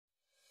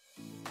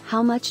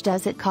How much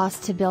does it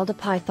cost to build a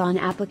Python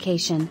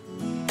application?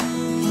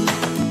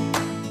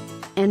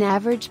 An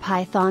average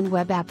Python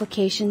web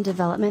application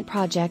development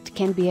project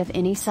can be of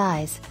any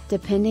size,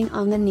 depending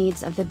on the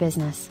needs of the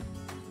business.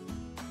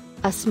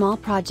 A small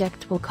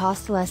project will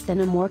cost less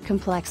than a more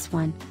complex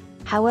one.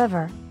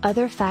 However,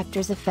 other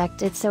factors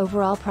affect its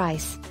overall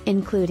price,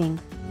 including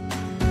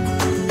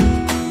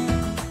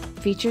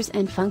features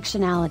and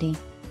functionality.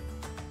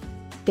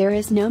 There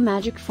is no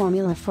magic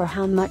formula for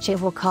how much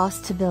it will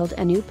cost to build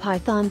a new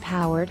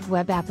Python-powered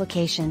web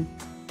application.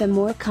 The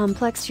more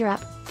complex your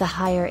app, the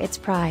higher its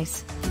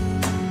price.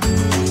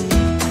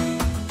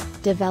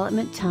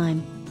 Development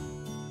time.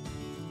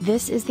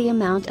 This is the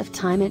amount of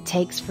time it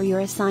takes for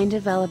your assigned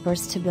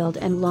developers to build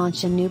and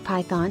launch a new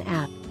Python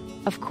app.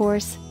 Of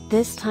course,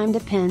 this time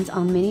depends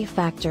on many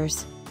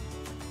factors.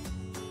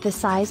 The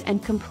size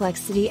and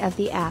complexity of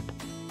the app,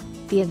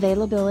 the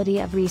availability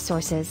of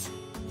resources,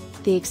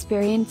 the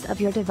experience of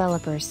your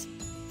developers,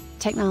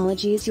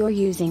 technologies you're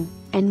using,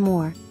 and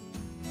more.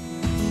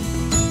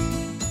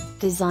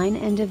 Design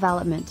and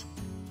development.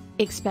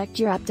 Expect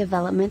your app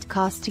development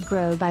cost to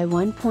grow by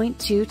 1.2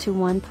 to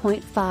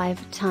 1.5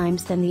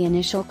 times than the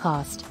initial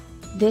cost.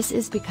 This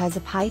is because a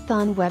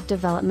Python web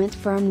development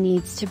firm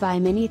needs to buy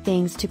many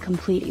things to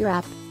complete your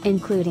app,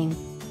 including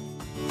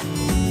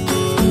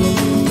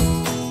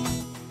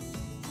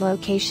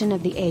location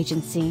of the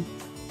agency.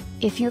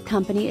 If your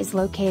company is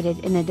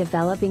located in a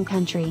developing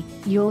country,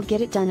 you'll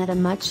get it done at a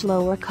much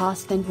lower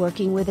cost than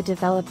working with a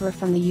developer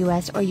from the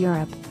US or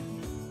Europe.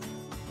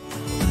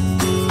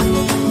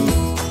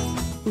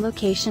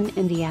 Location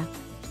India.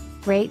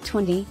 Rate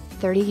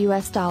 $20-30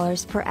 US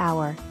per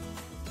hour.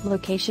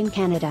 Location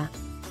Canada.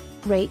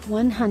 Rate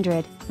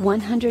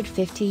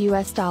 $100-150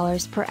 US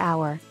per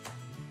hour.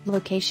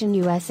 Location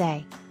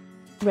USA.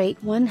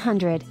 Rate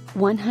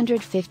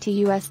 $100-150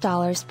 US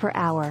per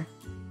hour.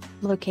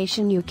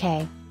 Location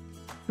UK.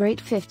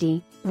 Rate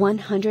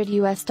 $50-100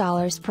 US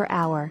per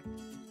hour.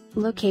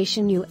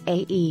 Location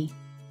UAE.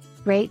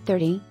 Rate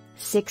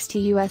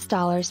 $30-60 US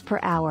per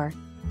hour.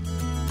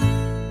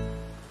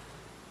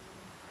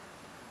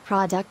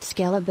 Product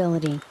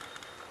scalability.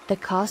 The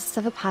costs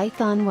of a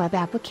Python web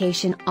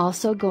application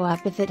also go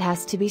up if it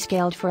has to be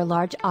scaled for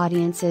large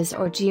audiences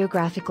or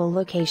geographical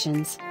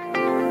locations.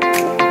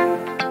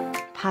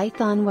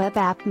 Python web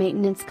app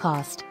maintenance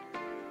cost.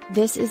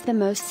 This is the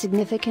most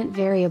significant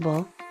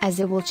variable, as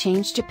it will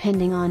change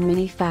depending on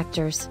many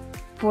factors.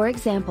 For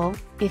example,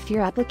 if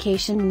your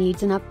application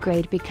needs an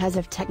upgrade because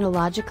of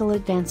technological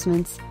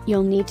advancements,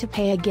 you'll need to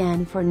pay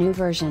again for new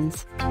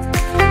versions.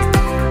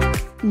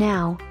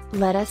 Now,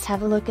 let us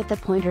have a look at the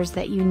pointers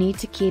that you need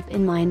to keep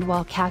in mind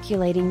while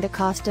calculating the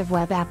cost of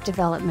web app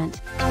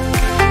development.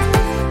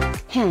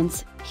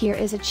 Hence, here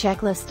is a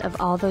checklist of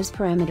all those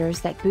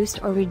parameters that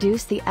boost or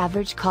reduce the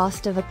average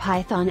cost of a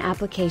Python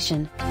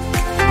application.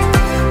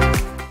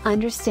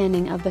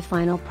 Understanding of the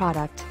final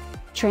product.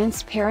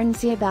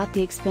 Transparency about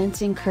the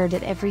expense incurred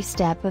at every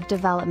step of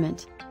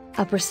development.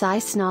 A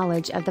precise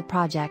knowledge of the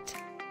project.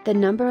 The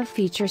number of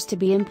features to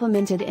be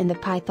implemented in the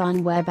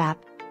Python web app.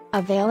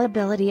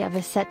 Availability of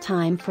a set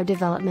time for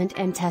development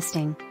and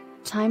testing.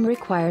 Time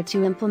required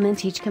to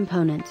implement each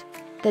component.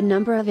 The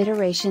number of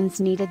iterations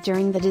needed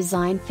during the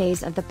design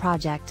phase of the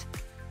project.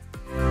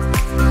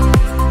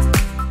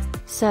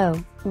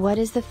 So, what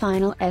is the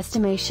final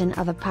estimation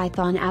of a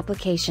Python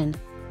application?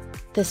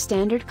 The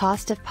standard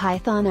cost of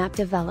Python app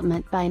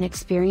development by an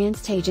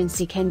experienced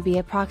agency can be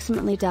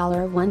approximately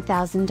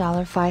 $1,000 to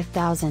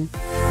 $5,000.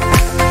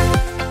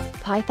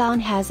 Python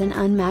has an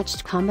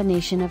unmatched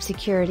combination of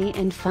security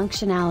and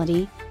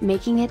functionality,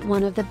 making it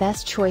one of the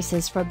best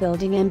choices for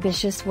building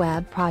ambitious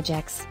web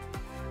projects.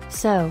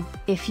 So,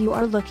 if you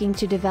are looking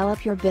to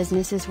develop your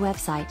business's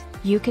website,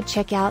 you could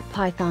check out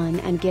Python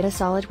and get a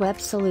solid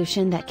web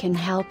solution that can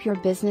help your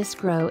business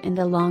grow in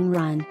the long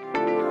run.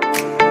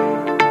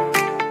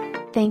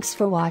 Thanks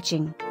for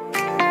watching.